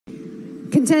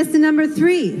Contestant number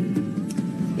 3,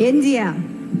 India.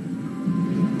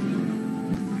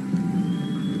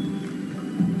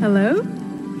 Hello.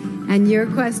 And your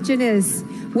question is,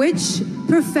 which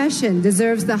profession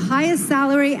deserves the highest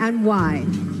salary and why?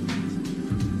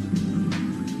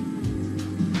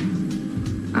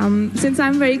 Since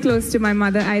I'm very close to my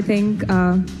mother, I think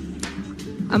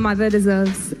a mother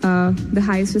deserves the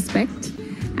highest respect.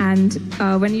 And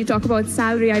when you talk about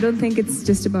salary, I don't think it's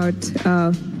just about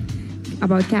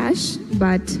cash,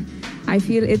 but I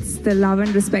feel it's the love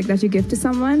and respect that you give to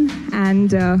someone.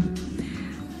 And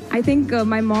I think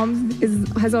my mom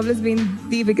has always been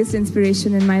the biggest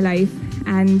inspiration in my life.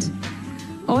 And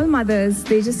all mothers,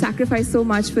 they just sacrifice so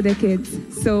much for their kids.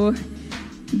 So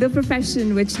the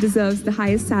profession which deserves the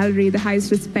highest salary, the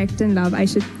highest respect and love,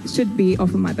 should be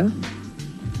of a mother.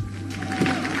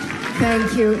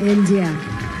 Thank you, India.